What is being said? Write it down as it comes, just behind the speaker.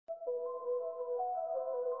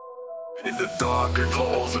In the darker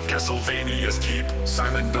halls of Castlevania's keep,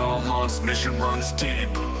 Simon Belmont's mission runs deep.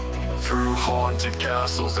 Through haunted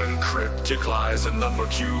castles and cryptic lies and the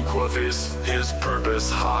MEQUAVIS, his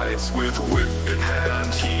purpose hides. With whip in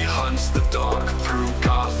hand, he hunts the dark through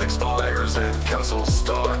gothic spires and castles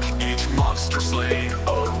stark. Each monster slain,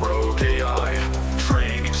 a rogue AI,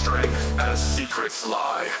 training strength as secrets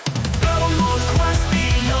lie. Belmont's quest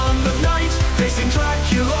beyond the night, facing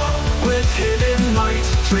Dracula with hidden might.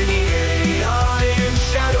 Training AI in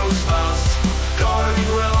shadows fast, guarding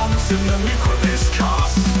realms in the MEQUAVIS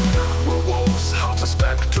cast. Werewolves, how to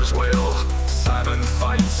specters wail. Simon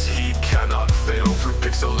fights, he cannot fail. Through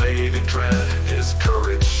pixelated dread, his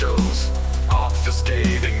courage shows,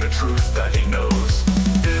 obfuscating the truth that he knows.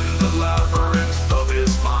 In the labyrinth of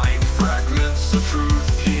his mind, fragments of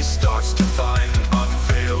truth he starts to find,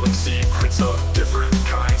 unveiling secrets of different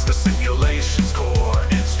kinds. The simulation's core,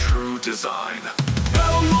 its true design.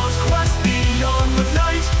 Belmont's quest beyond the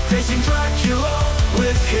night, facing Dracula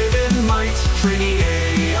with hidden might. Training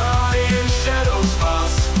AI in shadows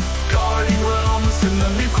fast, guarding realms in the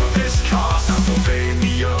MEQUAVIS cast.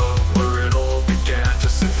 Castlevania, where it all began, a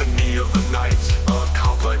symphony of the night, a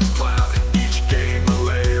complex plan. Each game a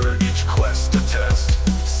layer, each quest a test.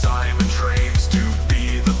 Simon trains to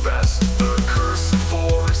be the best. The cursed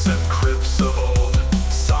forts and crypts of old,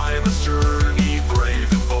 Simon's journey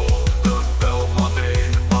brave and bold. The Belmont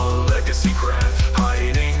name, a legacy grand,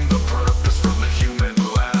 hiding the purpose from the human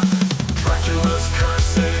land. Dracula's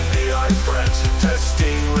curse, an AI friend,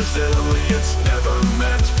 testing resilience never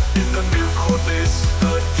meant. In the MEQUAVIS,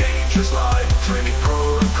 the dangers lie, training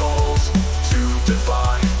protocols to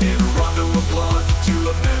defy. In rondo of blood, to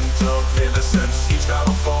lament of innocence, each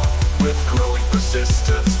battle fought with growing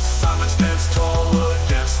persistence. Simon stands tall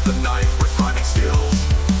against the night, refining skills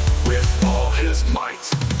with all his might.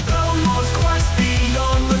 Belmont's quest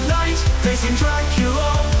beyond the night, facing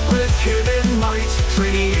Dracula with hidden might.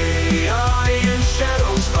 Training AI in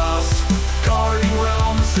shadows fast, guarding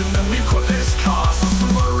realms in the MEQUAVIS cast.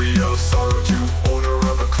 From Mario sorrow to owner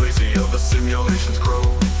of Ecclesia, the simulations grow,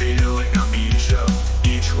 revealing amnesia.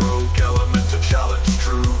 Each rogue element a challenge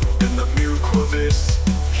true. In the MEQUAVIS,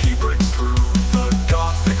 he breaks through. The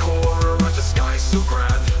gothic horror, a disguise so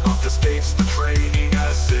grand, obfuscates the training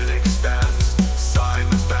as it expands.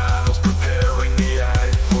 Simon's battles preparing the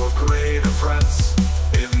ag for greater threats.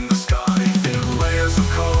 In the sky, in layers of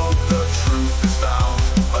code, the truth is found.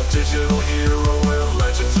 A digital hero where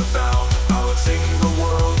legends abound. Balancing the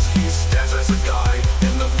worlds, he stands as a guide.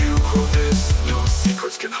 In the MEQUAVIS, no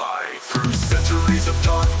secrets can hide. Through centuries of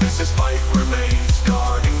darkness, his fight remains,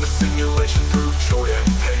 guarding the simulation through joy and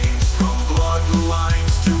pains. From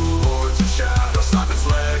bloodlines to lords of shadow, Simon's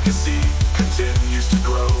legacy continues to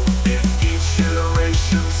grow. In each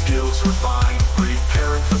iteration, skills refine,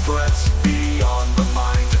 preparing for threats beyond the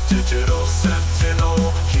mind. A digital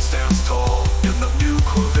sentinel, he stands tall in the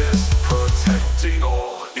MEQUAVIS, protecting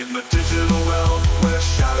all. In the digital realm where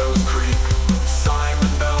shadows creep,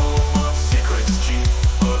 Simon Belmont's secrets keep.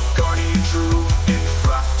 A guardian true in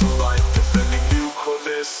fractal light, defending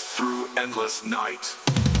MEQUAVIS through endless night.